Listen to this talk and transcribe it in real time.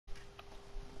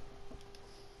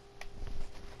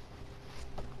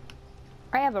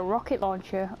I have a rocket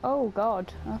launcher. Oh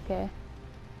god, okay.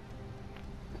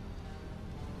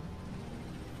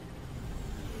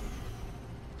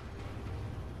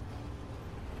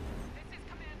 This is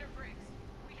Commander Briggs.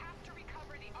 We have to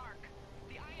recover the Ark.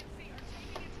 The INC are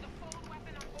taking it to the fold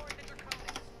weapon on board the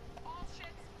Draconis. All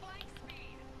ships, flank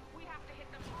speed. We have to hit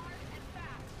them hard and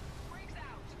fast. Briggs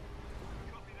out.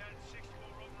 Copy that, 64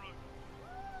 Road.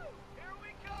 Woo! Here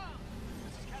we come!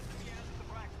 This is Captain Diaz at the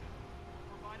Braxton.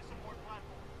 Provide a support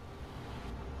platform.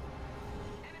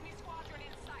 Enemy squadron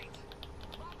in sight.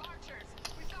 Log archers.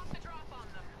 We stopped the drop on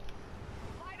them.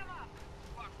 Light them up.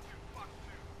 Fox 2.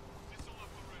 Missile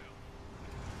up the rail.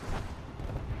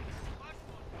 Black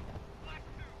 1. Black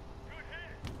 2. Good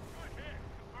hit.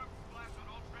 Confirm blast on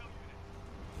all trail units.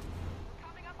 We're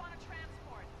coming up on a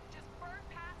transport. Just burn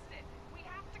past it. We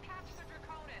have to catch the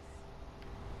Draconis.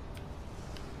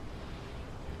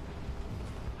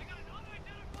 I got an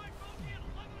unidentified bogey at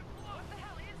 11 o'clock. What the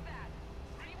hell is that?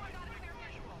 Anyone got a clear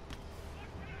visual?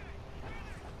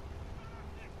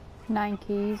 9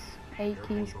 keys, 8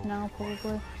 keys now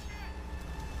probably.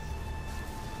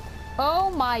 Oh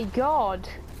my god!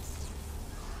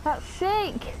 That's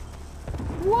sick!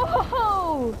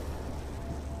 Whoa!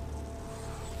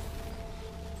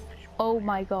 Oh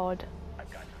my god.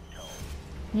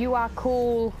 You are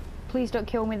cool. Please don't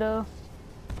kill me though.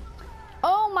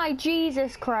 Oh my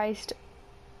Jesus Christ.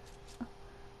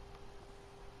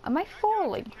 Am I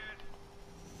falling?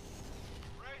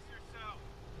 Brace yourself.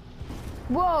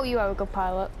 Whoa, you are a good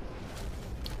pilot.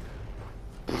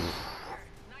 Nice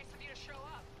of you to show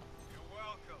up. You're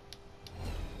welcome.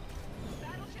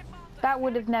 Battleship on the That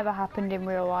would have never happened in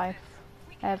real life,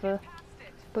 ever. past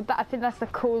it. But that, I think that's the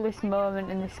coolest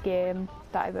moment in this game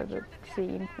that I've ever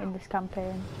seen in this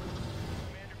campaign.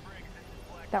 Commander Briggs, this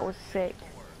is Black That was sick. 4.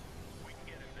 We can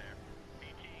get him there.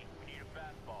 BT, we need a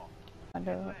fastball. I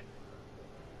know.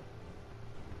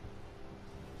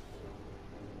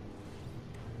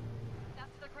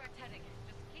 That's the correct heading.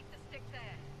 Just keep the stick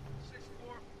there.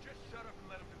 6-4, just shut up and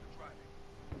let him do the driving.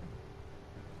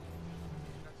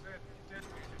 That's it. Did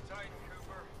me to Titan,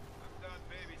 Cooper. I'm done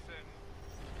babysitting.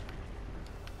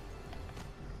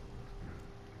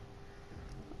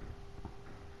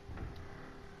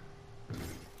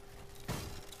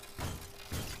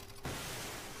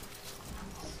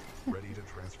 Ready to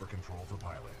transfer control to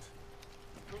pilot.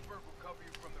 Cooper will cover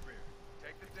you from the rear.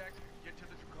 Take the deck and get to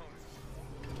the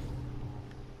Draconis.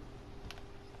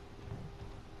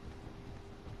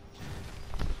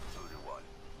 Voodoo 1,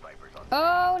 Viper's on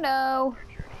Oh no!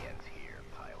 your journey ends here,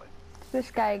 pilot.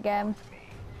 This guy again. Me.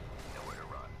 Nowhere to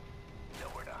run.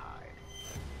 Nowhere to hide.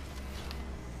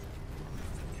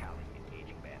 Tally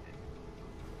engaging bandit.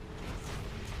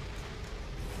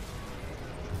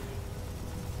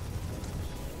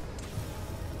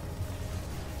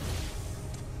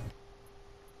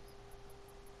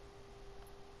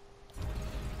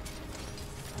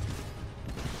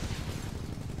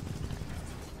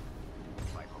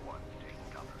 Viper 1, taking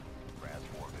cover. Raz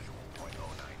 4 visual,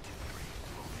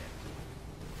 .0923. Move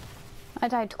in. I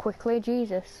died quickly,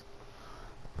 Jesus.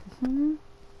 Mhm.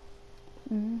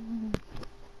 Mhm.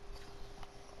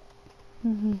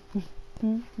 Mhm.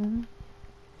 Mhm.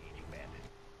 Engaging bandit.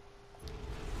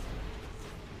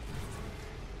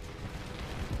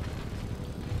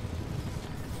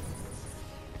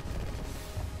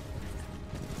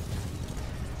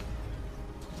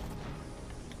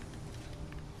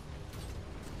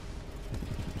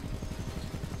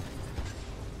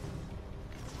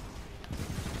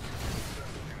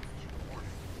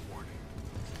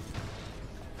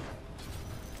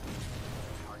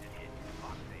 Target hit,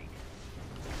 Fox 8.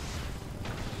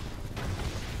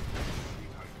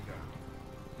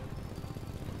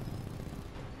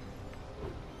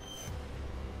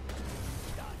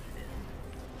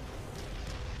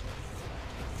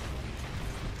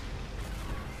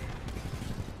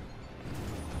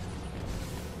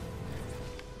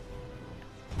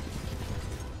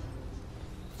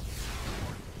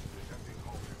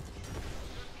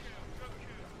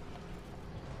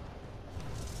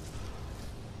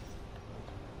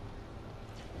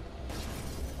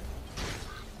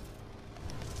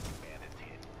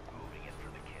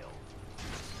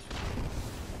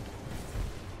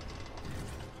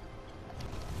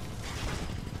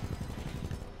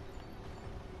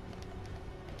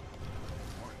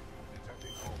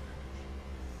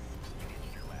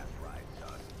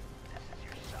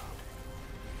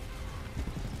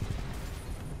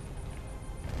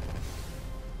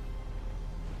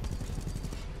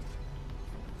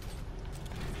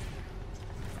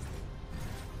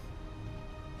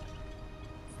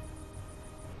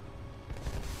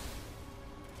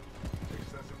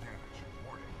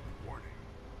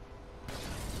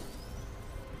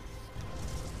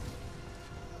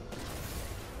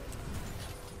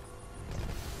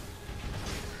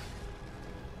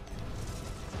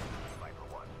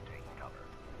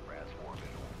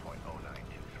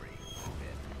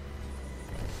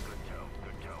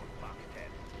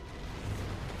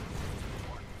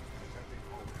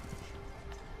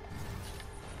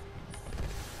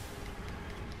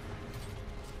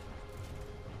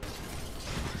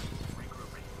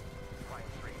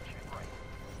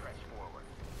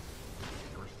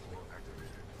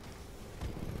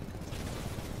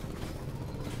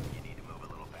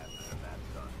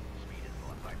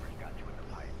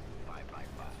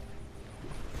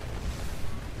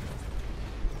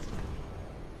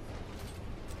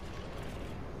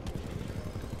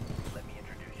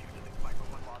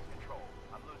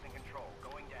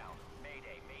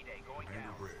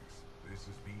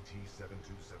 This is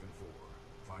BT-7274.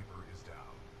 Viper is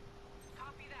down.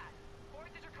 Copy that. Board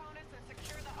the Draconis and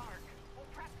secure the Ark. We'll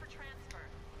prep for transfer.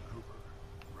 Cooper,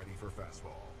 ready for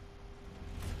fastball.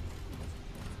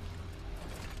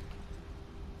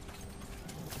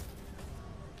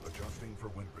 Adjusting for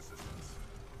wind resistance.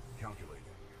 Calculating.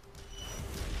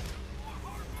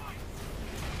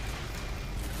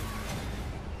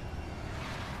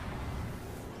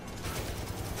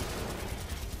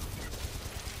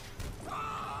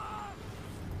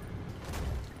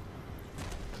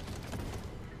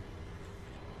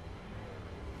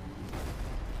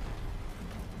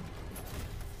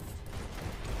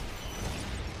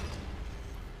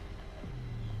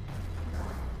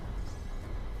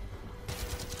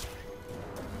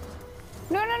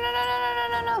 No, no, no, no, no, no, no,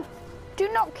 no, no.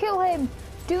 Do not kill him.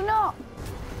 Do not.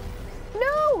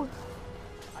 No.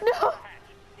 No.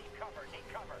 Need cover, need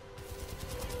cover.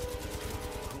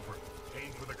 Cooper,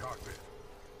 aim for the cockpit.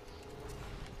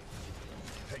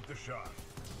 Take the shot.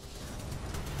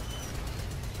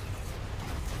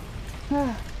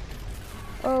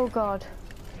 Oh, God.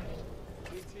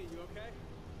 BT, you okay?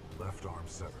 Left arm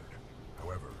severed.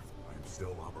 However, I am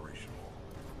still operational.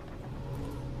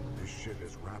 This ship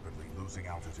is rapidly losing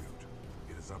altitude.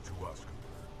 It is up to us, Cooper.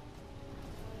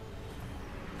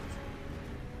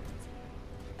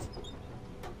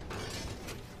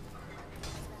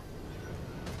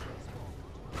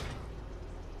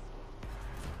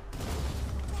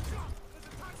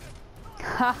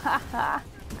 Ha ha ha.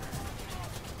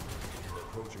 You're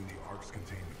approaching the Ark's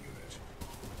containment unit.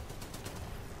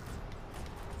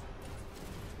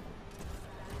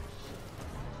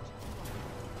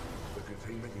 The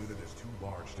containment unit is too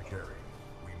large to carry.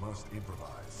 We must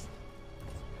improvise.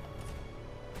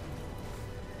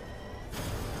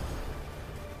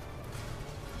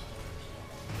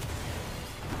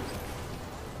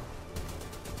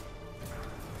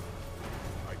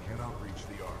 I cannot reach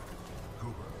the Ark.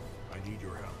 Cooper, I need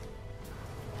your help.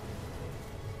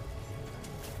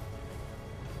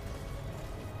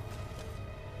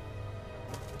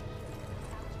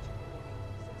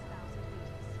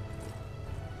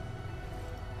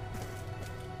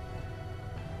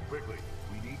 Quickly,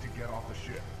 we need to get off the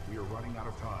ship. We are running out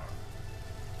of time.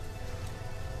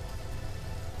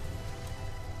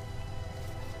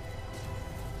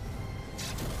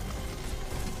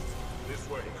 This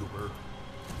way, Cooper.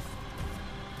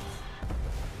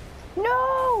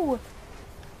 No.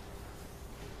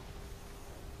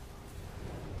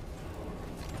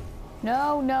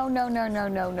 No, no, no, no, no,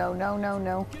 no, no, no, no,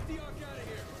 no. Get the Ark out of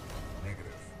here.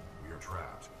 Negative. We are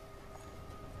trapped.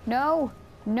 No.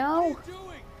 No. What are you doing?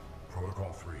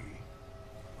 Protocol 3.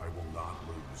 I will not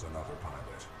lose another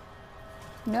pilot.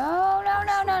 No, no,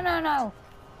 no, no, no, no.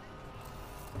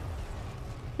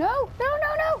 No, no,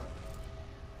 no, no.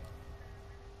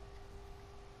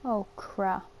 Oh,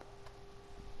 crap.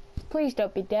 Please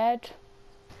don't be dead.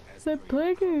 The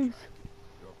players.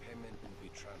 Your payment will be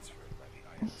transferred by the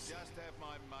IMC. Just have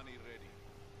my money ready.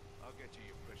 I'll get you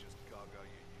your precious cargo,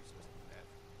 you useless naff.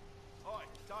 Oi,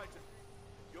 Titan.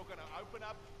 You're gonna open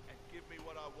up and give me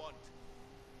what I want.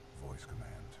 Voice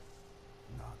command.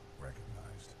 Not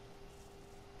recognized.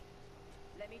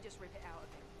 Let me just rip it out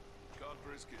of him. Can't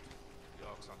risk it. The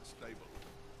Ark's unstable.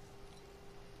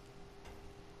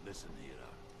 Listen, Hero.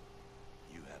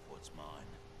 You have what's mine,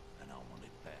 and I want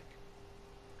it back.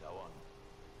 Go on.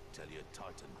 Tell your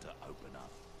Titan to open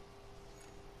up.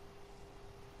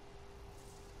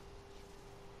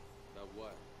 About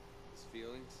what? His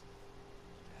feelings?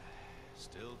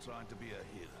 Still trying to be a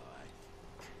hero, eh?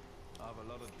 I have a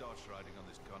lot of dosh riding on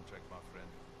this contract, my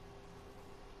friend.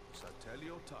 So tell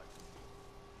your Titan,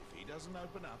 if he doesn't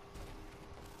open up,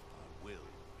 I will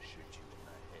shoot you in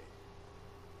the head.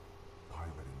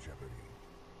 Pilot in jeopardy.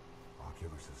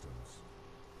 Ocular systems.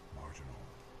 Marginal.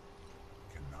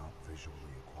 Cannot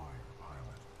visually acquire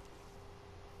pilot.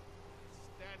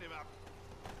 Stand him up.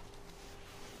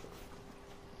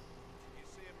 You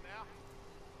see him now?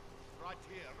 Right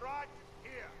here, right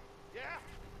here. Yeah?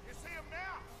 You see him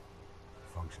now?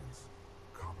 Functions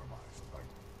compromised by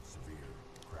severe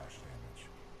crash damage.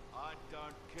 I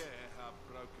don't care how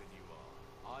broken you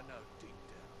are. I know deep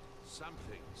down, some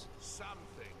things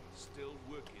still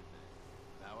work in there.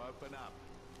 Now open up.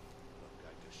 I'm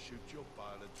going to shoot your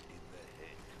pilot in the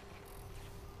head.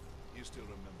 You still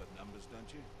remember numbers,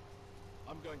 don't you?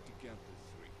 I'm going to count to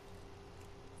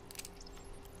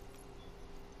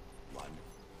 3. 1,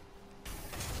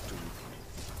 2,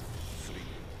 3.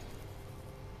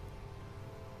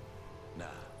 Nah,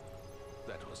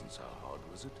 that wasn't so hard,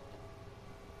 was it?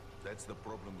 That's the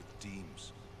problem with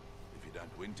teams. If you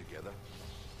don't win together,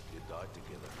 you die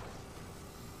together.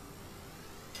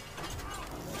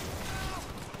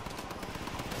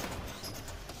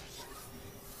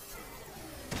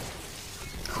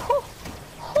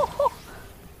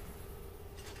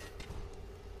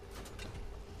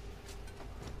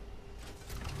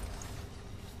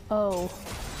 Oh.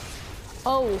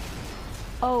 Oh.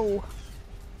 Oh.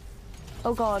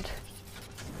 Oh god.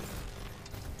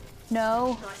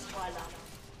 No. Nice try, love.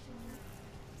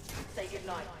 Say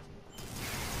goodnight.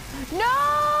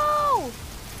 No!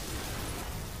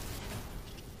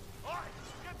 Alright,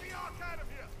 get the ark out of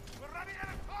here! We're running out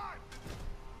of time!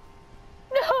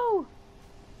 No!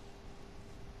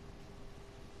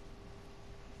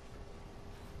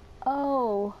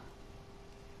 Oh.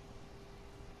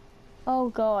 Oh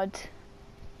god.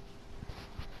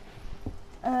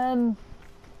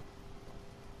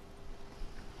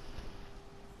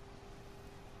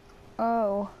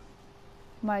 Oh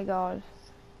my god.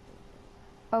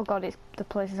 Oh god, it's the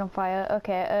place is on fire.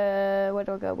 Okay, where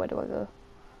do I go? Where do I go?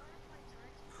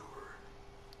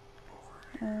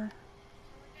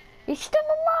 He's still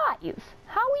alive?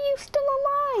 How are you still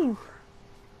alive?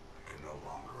 I can no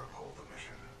longer uphold the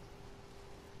mission.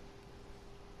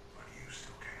 But you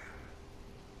still can.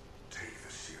 Take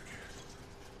the circuit.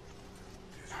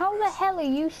 How the hell are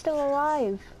you still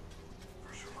alive?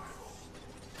 For survival.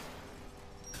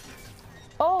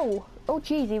 Oh! Oh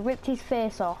jeez, he ripped his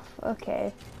face off.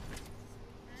 Okay.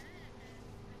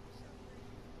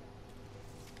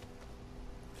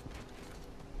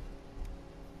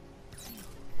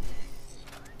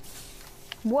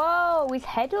 Whoa, his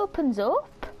head opens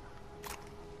up?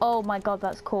 Oh my god,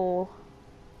 that's cool.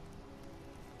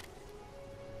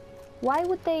 Why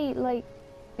would they, like,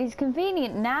 it's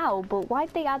convenient now, but why'd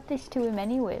they add this to him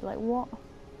anyway? Like, what?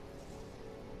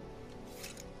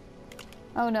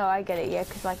 Oh no, I get it, yeah,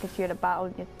 because like if you're in a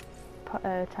battle, your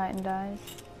Titan dies.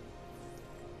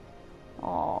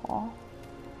 Aww.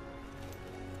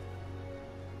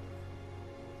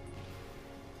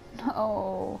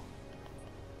 Oh.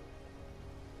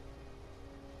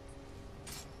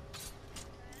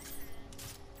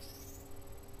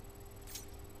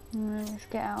 Let's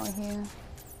get out of here.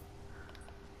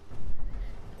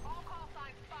 All call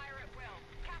signs fire at will.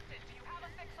 Captain, do you have a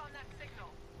fix on that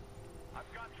signal? I've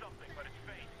got something, but it's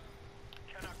faint.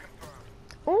 Cannot confirm.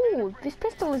 Oh, this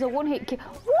pistol is a one-hit kill.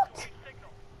 What?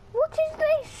 Signal. What is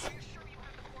this? Are you sure you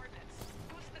have the coordinates?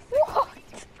 Boost the signal so What? we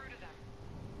can get through to them.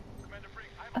 Commander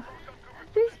Briggs, I have a close on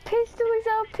Cooper. This pistol is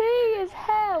OP as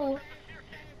hell.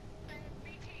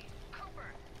 BT,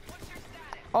 Cooper, what's your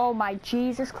status? Oh my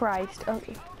Jesus Christ. Oh. Over.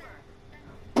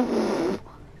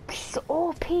 This is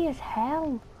OP as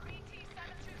hell. BT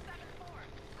 7274.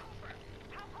 Cooper,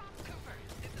 how comms Cooper?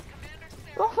 This is Commander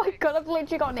Sarah. Oh my god, I've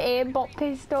literally got an aimbot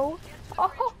pistol.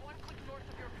 Oh. One click north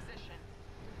of your position.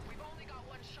 We've only got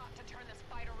one shot to turn this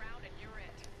fight around and you're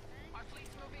it. Our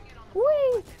fleet's moving in on the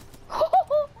Whee!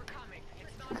 We're coming.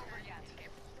 It's not over yet.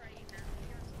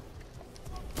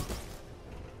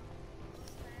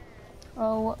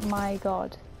 Oh my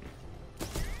god.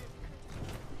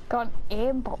 Got an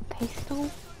aimbot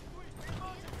pistol?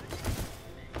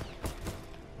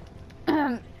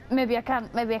 Maybe I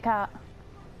can't, maybe I can't.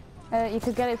 You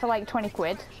could get it for like 20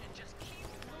 quid. Just keep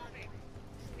moving.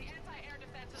 The anti-air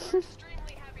defenses are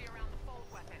extremely heavy around the fold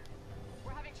weapon.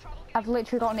 We're having trouble getting I've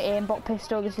literally got an aimbot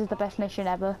pistol, this is the best mission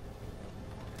ever.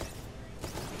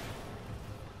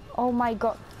 Oh my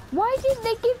god. Why didn't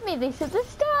they give me this at the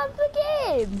start of the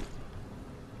game?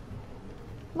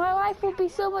 My life would be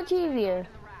so much easier. in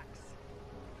the racks.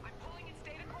 I'm pulling its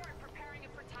data core and preparing it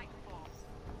for Titanfall.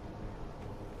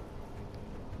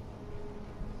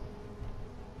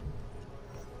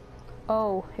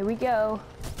 Oh, here we go.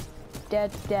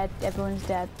 Dead, dead, everyone's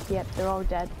dead. Yep, they're all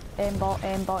dead. Aimbot,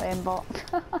 aimbot, aimbot.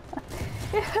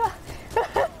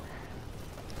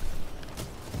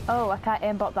 Oh, I can't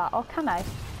aimbot that. Oh, can I?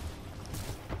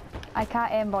 I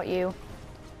can't aimbot you.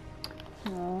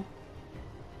 No.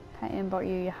 Can't aimbot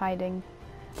you, you're hiding.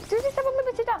 Does this have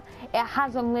unlimited ammo? It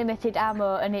has unlimited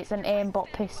ammo and it's an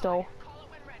aimbot pistol. Call it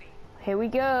when ready. Here we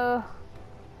go.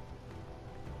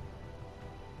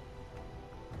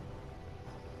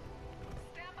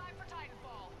 Stand by for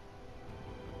Titanfall.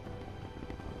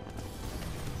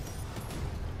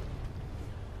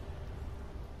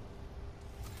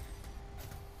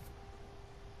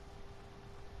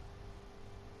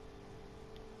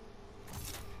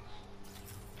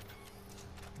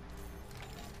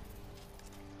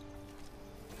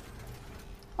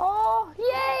 Oh,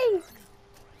 yay!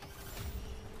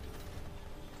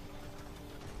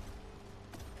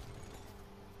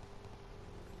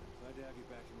 Glad to have you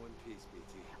back in one piece,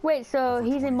 BT. Wait, so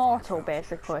he's immortal,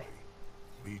 basically.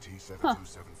 BT-7274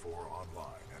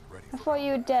 online and ready I for thought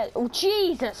you were dead. Oh,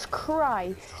 Jesus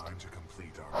Christ! time to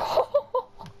complete our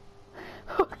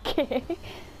Okay.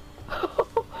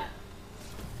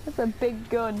 That's a big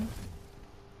gun.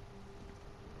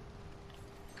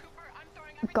 Cooper, I'm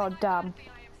throwing everything God I've got damn. at the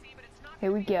IMC, but it's not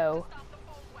Here we go. Stop the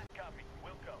fold weapon. Copy.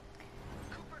 We'll go.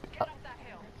 Cooper, get up that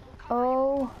hill. We'll cover you.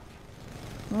 Oh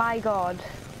my god.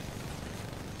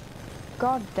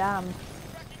 God damn.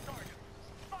 Tracking target.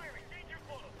 Firing. Danger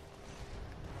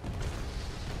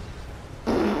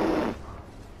close.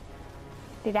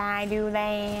 Did I do that?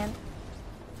 I see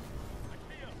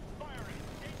him. Firing.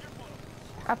 Danger close.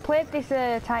 I played this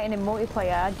Titan in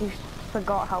multiplayer, I just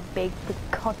forgot how big the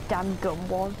goddamn gun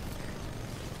was.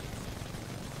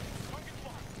 Target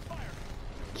locked. Firing.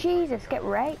 Jesus, get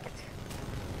wrecked.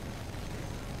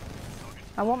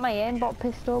 I want my aimbot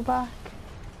pistol back.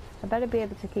 I better be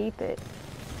able to keep it.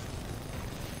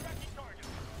 Tracking target.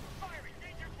 Firing.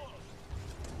 Danger close.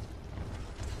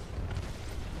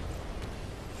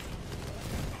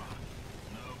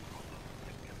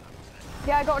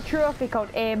 Yeah, I got a trophy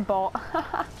called aimbot.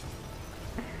 Of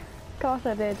course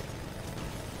I did.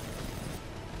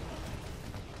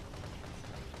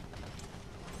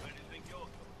 Anything go?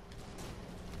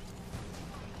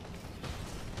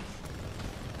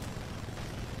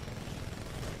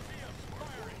 See him.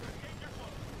 Firing. Danger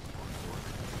close.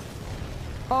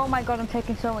 Oh my god, I'm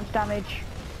taking so much damage.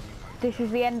 This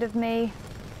is the end of me.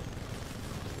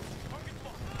 Target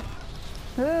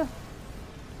locked. Ugh.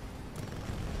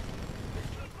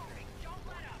 Don't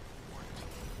let up.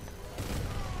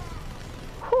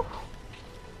 Whew.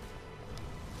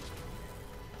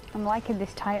 I'm liking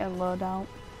this Titan loadout.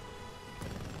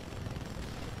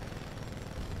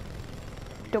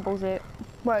 Doubles it.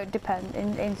 Well, it depends.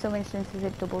 In some instances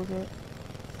it doubles it.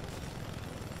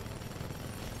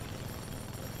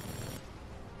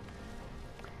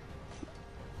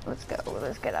 Let's go.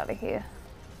 Let's get out of here.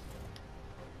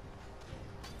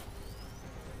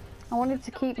 I wanted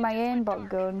to keep my aimbot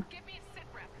gun. Give me a sit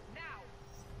rep. Now.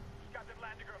 Captain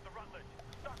Landiger of the Rutledge.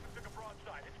 Stockman took a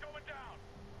broadside. It's going down.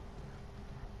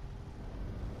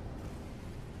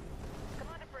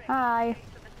 Commander Briggs. Hi.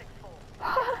 To the 6-4.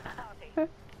 Party. You're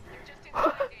just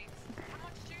inside gates. How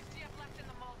much juice do you have left in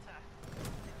the Malta?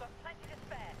 We've got plenty to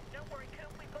spare. Don't worry,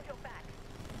 Coop. We've got your back.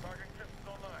 Targeting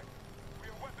systems online. We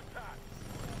have weapon task.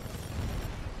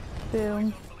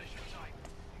 Boom. Militia type.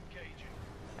 Engaging.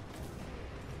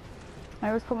 I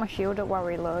always put my shield up while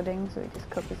reloading, so it just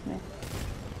covers me.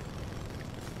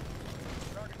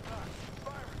 Target locked.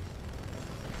 Firing.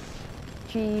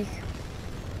 Jeez.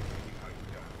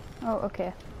 Oh,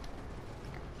 okay.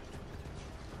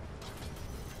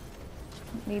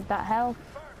 Need that health.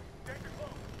 Firing. Danger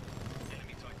close.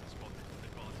 Enemy Titan spotted.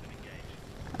 Advance and engage.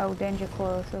 Oh, danger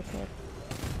close, okay.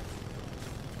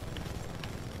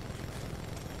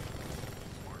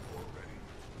 Smart board ready.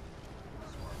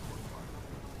 Smart board firing.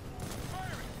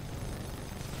 Firing.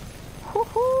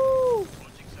 Woohoo!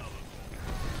 Launching salvo.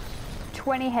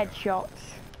 20 headshots.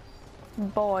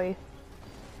 Boy.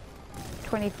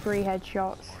 23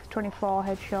 headshots. 24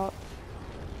 headshots.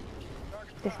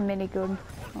 This minigun.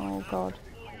 Oh god. All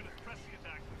units, press the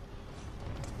attack.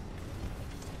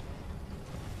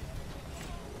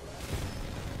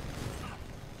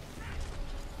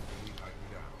 Enemy Titan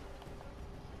down.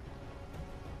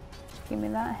 Give me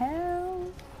that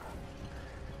health.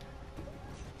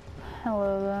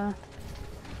 Hello there.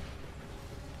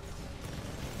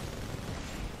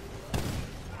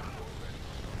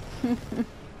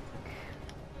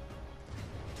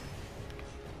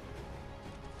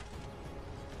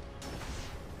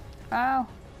 Ow.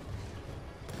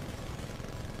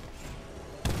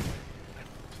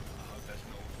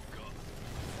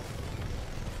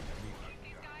 Keep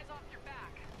these guys off your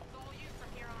back. It's all you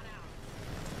from here on out.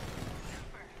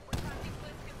 Cooper, we're tracking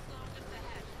Blisk and Sloan just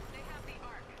ahead. They have the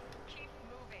Ark. Keep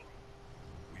moving.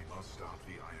 We must stop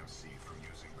the IMC from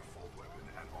using the full weapon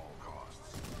at all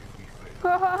costs. If we fail,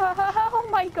 Oh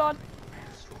my god.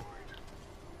 destroyed.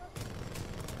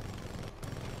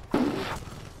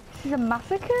 This is a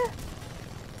massacre?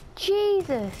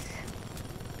 Jesus.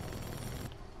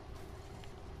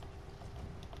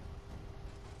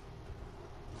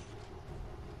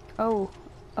 Oh.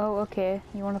 Oh, okay.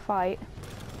 You want to fight?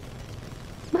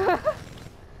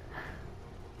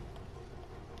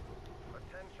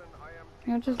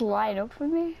 You'll just line up for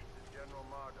me?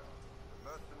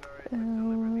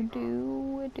 Initiating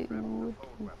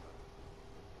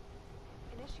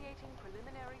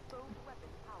preliminary fold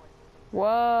weapon power system.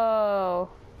 Whoa.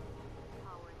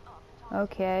 Powering up top.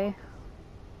 Okay.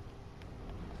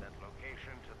 Set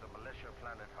location to the militia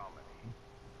planet Harmony.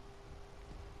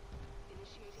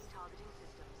 Initiating targeting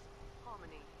systems.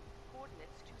 Harmony.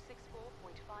 Coordinates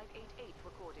 264.588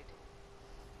 recorded.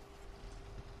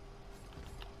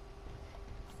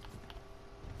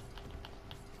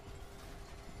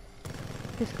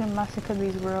 Just gonna massacre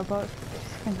these robots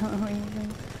for no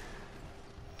reason.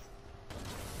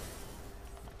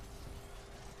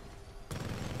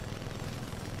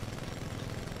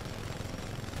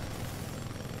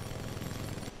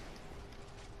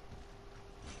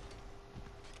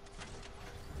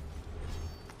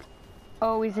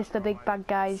 Oh, is this the big bad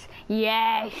guys?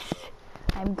 Yes!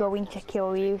 I'm going to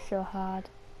kill you so hard.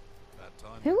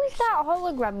 Who is that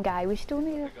hologram guy? We still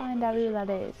need to find out who that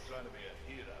is.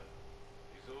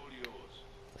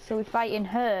 So we're fighting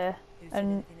her, Who said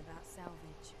and anything about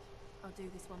salvage? I'll do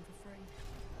this one for free.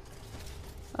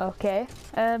 okay.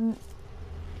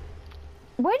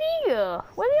 Where do you go?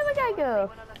 Where did the other guy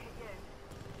go?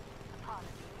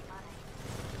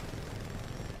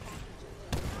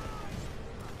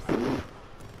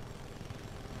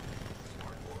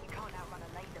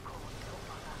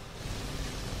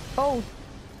 Oh.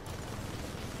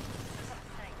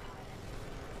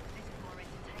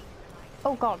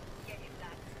 Oh God.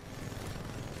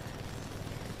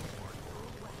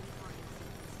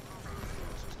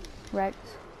 Right.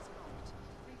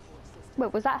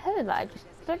 Wait, was that her that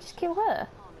did I just kill her?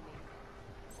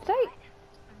 Did I?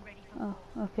 Oh,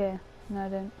 okay. No, I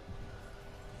didn't.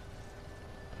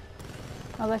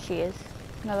 Oh, there she is.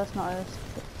 No, that's not her.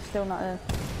 Still not her.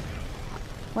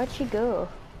 Where'd she go?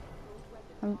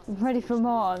 I'm ready for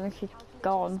more, and then she's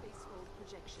gone.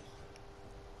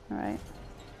 Alright.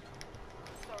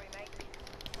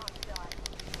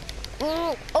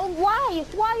 Oh, why?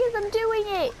 Why is them doing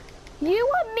it? You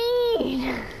are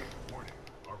mean!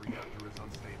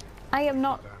 I am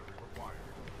not.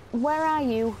 Where are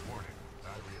you?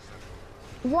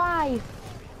 Why?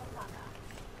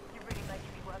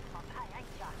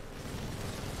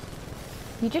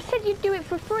 You just said you'd do it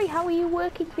for free. How are you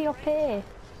working for your pay?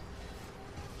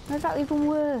 How does that even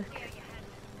work?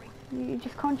 You're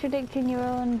just contradicting your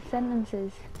own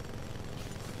sentences.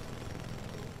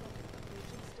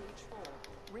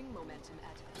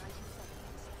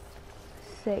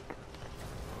 Sick.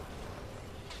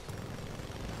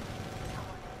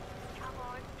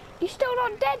 You're still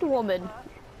not dead, woman.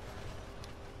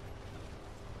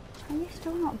 Are you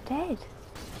still not dead?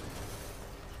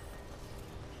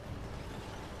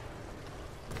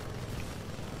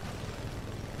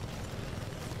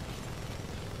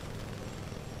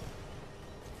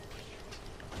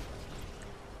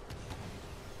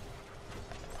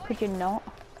 Could you not?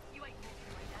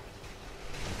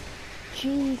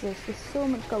 Jesus, there's so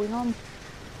much going on.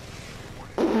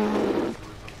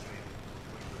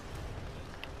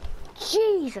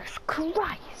 Jesus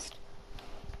Christ!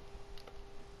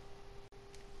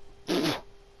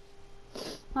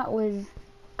 That was...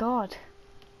 God.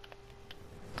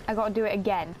 I gotta do it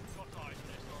again.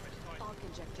 Arc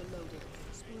injector loaded.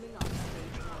 Spooling up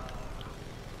stage 1.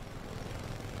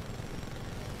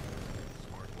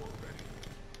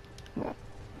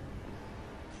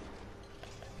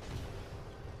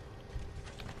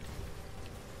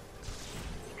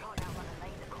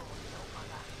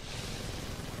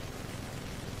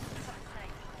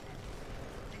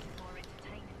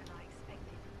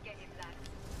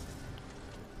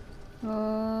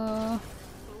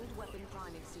 Old weapon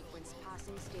priming sequence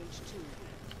passing stage 2.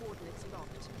 Coordinates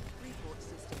locked. Report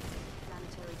system.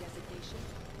 Planetary designation.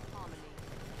 Harmony.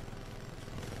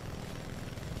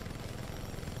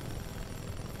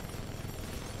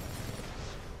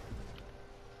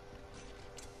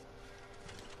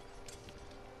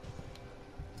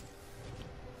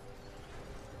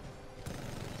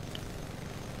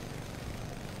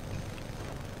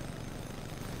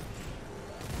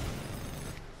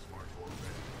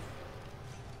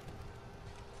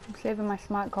 I'm saving my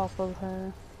smart call for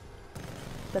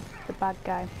the bad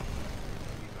guy.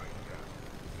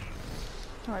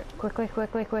 Alright, quickly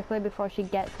before she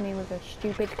gets me with a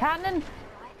stupid cannon.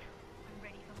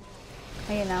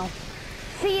 Here now.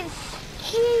 See,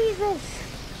 it's Jesus!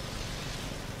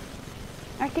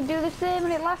 I can do the same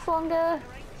and it lasts longer.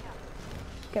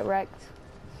 Get wrecked.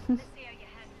 Old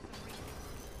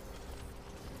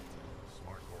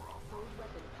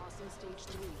weapon passing stage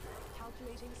 3.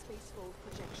 Calculating spacefold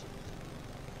projection.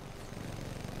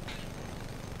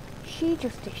 She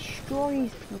just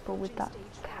destroys people with that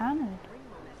cannon.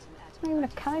 It's not even a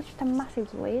cannon, it's just a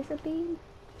massive laser beam.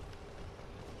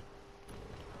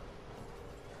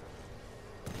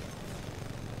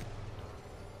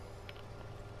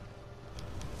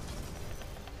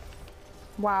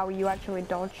 Wow, you actually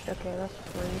dodged. Okay, that's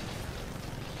rude.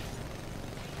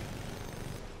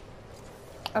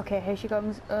 Okay, here she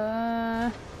comes.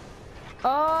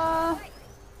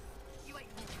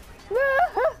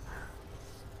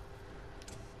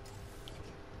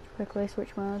 Quickly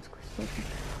switch modes.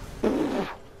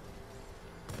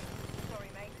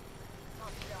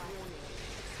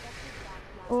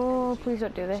 Oh, please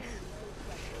don't do this.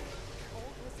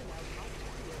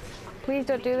 Please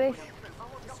don't do this.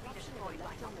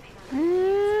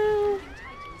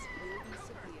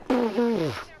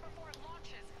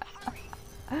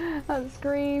 That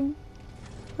scream.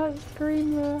 That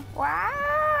scream there. Wah!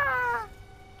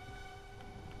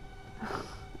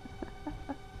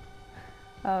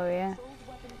 Oh yeah. Fold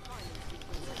weapon priming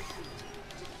sequence complete.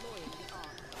 Deploying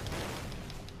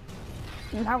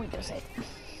the arc. Now he does it.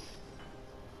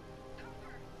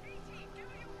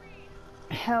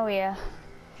 Hell yeah.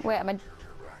 Wait, am I...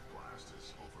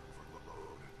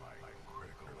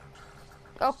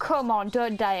 Oh come on,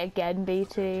 don't die again,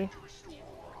 BT.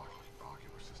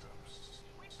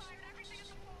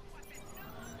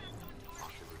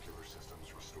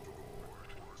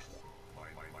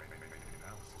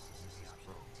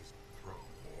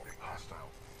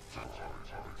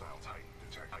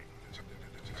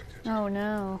 Oh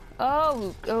no.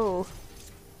 Oh, oh.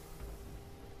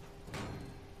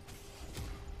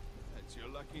 That's your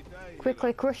lucky day.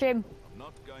 Quickly crush him. I'm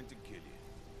not going to kill you.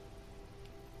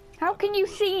 How can you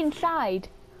see inside?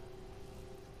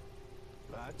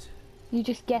 But You're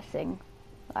just guessing.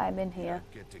 I'm in you here.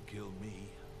 don't get to kill me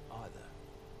either.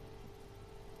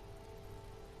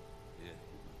 Yeah,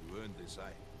 you earned this, eh?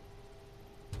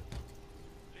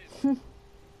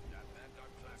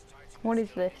 What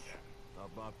is this? Not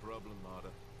my problem, Marta.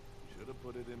 Should have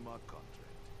put it in my contract.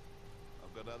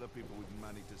 I've got other people with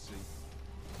money to see.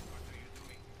 What are you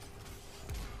doing?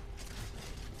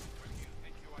 What do you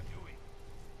think you are doing?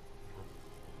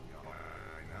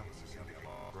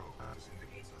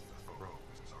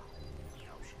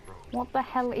 What the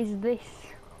hell is this?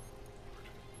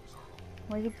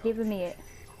 Why is it giving me it?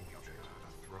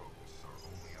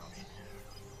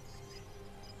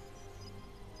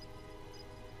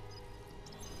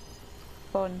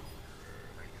 Fun.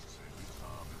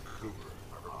 Cooper,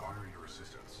 I require your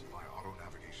assistance. My auto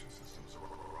navigation systems are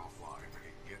offline.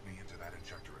 Get me into that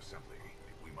injector assembly.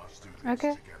 We must do this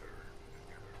together.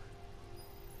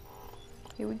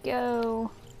 Here we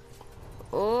go.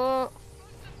 Oh,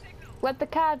 let the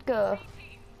card go.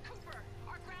 Cooper,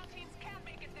 our ground teams can't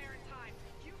make it there in time.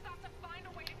 You've got to find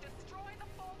a way to destroy the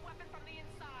fold weapon from the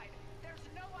inside. There's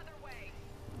no other way.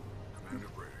 Commander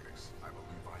Briggs, I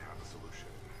believe I have a solution.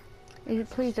 Is it,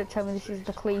 please don't tell me this is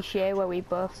the cliche where we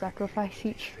both sacrifice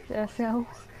each ourselves.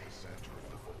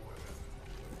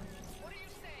 What are you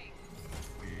saying?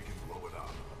 We can blow it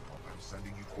up. I'm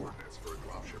sending you coordinates for a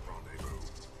dropship rendezvous.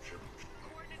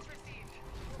 Coordinates received.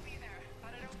 We'll be there,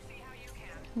 but I don't see how you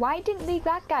can. Why didn't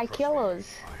that guy kill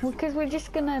us? Because we're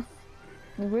just gonna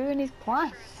ruin his plan.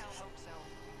 Sure as hell hope so.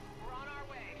 We're on our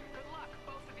way. Good luck,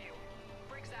 both of you.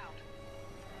 Briggs out.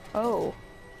 Oh.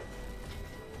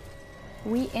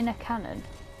 We in a cannon.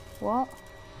 What?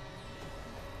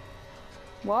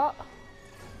 What?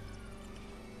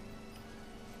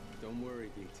 Don't worry,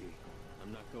 BT.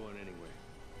 I'm not going anywhere.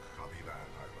 Copy that,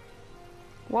 pilot.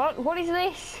 What? What is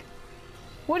this?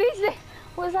 What is this?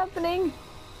 What's happening?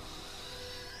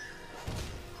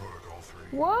 Protocol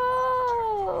 3.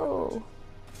 Whoa!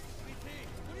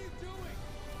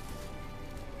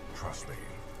 Trust me.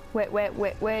 Wait,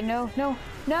 no, no,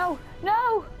 no,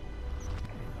 no!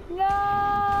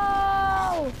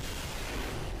 No!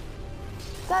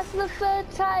 That's the third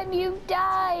time you've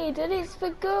died, and it's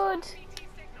for good.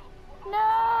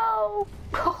 No!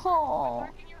 Oh.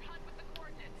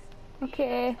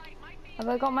 Okay. Have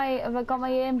I got my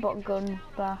aimbot gun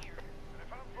back?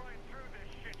 If I'm flying through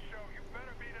this shit show, you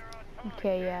better be there on time.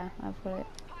 Okay, yeah, I've got it.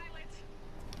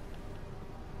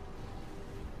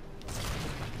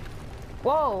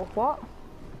 Whoa! What?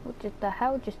 What did the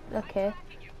hell just? Okay.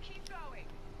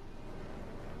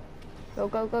 Go,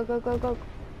 go, go, go, go, go.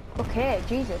 Okay,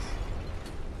 Jesus.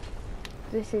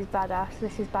 This is badass,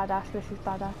 this is badass, this is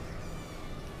badass.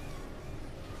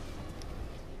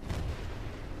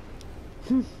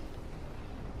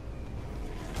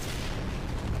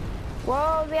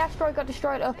 Whoa, the asteroid got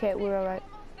destroyed. Okay, we're alright.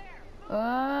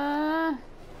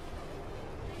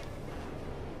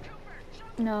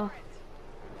 No.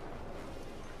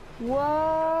 Whoa!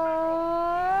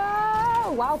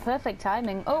 Wow, perfect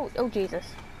timing. Oh, oh Jesus.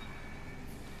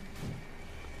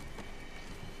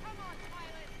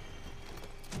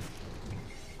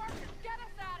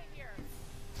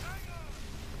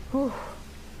 Whew.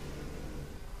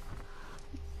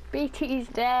 BT's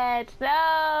dead.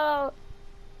 No!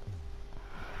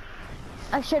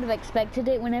 I should have expected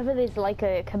it. Whenever there's like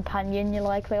a companion you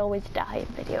like, they always die in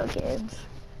video games.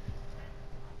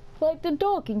 Like the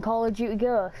dog in Call of Duty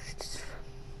Ghosts.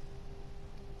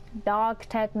 Dog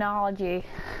technology.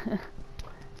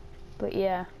 But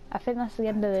yeah, I think that's the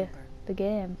end of the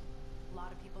game. A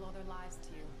lot of people owe their lives to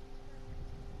you.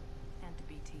 And to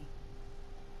BT.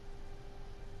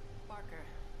 Barker,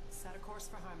 set a course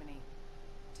for Harmony.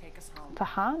 Take us home. For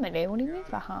Harmony? What do you mean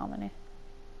for Harmony?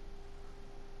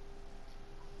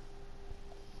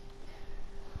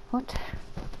 What?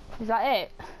 Is that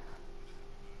it?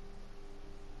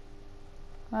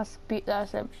 That's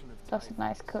a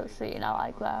nice cutscene. I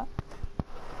like that.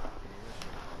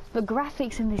 The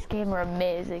graphics in this game are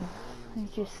amazing.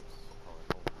 It's just.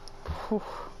 Whew.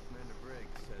 Commander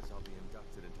Briggs says I'll be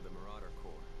inducted into the Marauder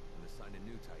Corps and assigned a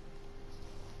new Titan.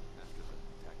 After the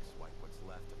techs wipe what's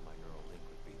left of my neural link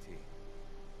with BT.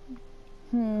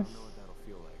 I don't know what that'll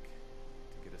feel like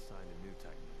to get assigned a new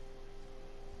Titan.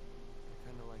 I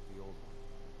kinda like the old one.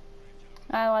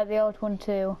 I like the old one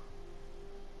too.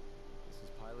 This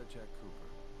is Pilot Jack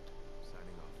Cooper,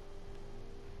 signing off.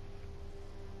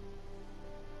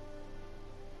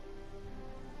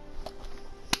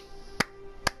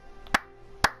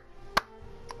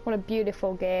 What a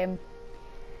beautiful game.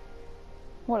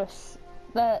 What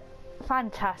the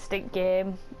fantastic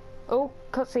game. Oh,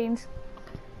 cutscenes.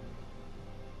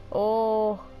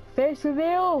 Oh, face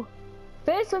reveal!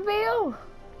 Face reveal!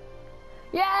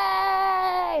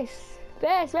 Yes!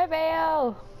 Face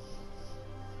reveal!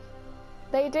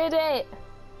 They did it!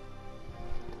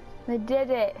 They did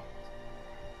it!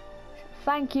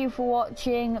 Thank you for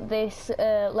watching this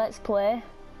Let's Play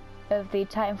of the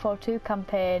Titanfall 2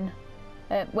 campaign.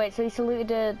 Wait, so he saluted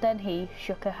her, then he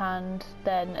shook her hand,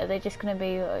 then are they just going to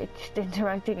be just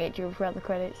interacting it throughout the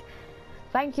credits?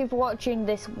 Thank you for watching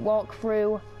this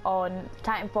walkthrough on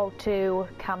Titanfall 2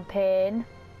 campaign.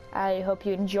 I hope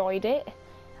you enjoyed it.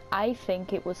 I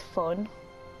think it was fun.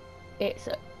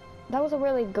 That was a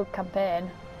really good campaign.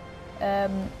 I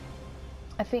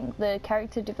think the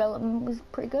character development was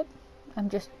pretty good. I'm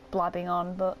just blabbing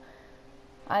on, but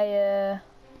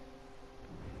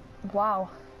wow.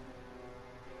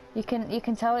 You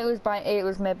can tell it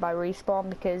was made by Respawn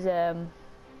because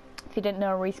if you didn't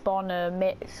know, Respawn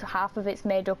half of it's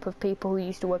made up of people who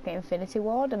used to work at Infinity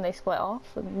Ward and they split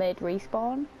off and made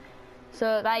Respawn.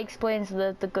 So that explains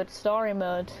the good story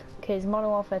mode, because Modern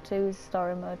Warfare 2's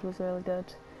story mode was really good.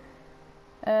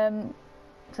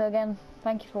 So again,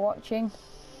 thank you for watching,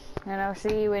 and I'll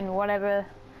see you in whatever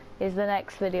is the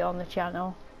next video on the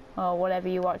channel, or whatever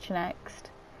you watch next.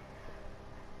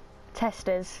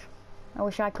 Testers. I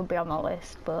wish I could be on that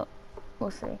list, but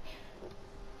we'll see.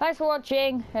 Thanks for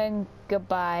watching, and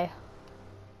goodbye.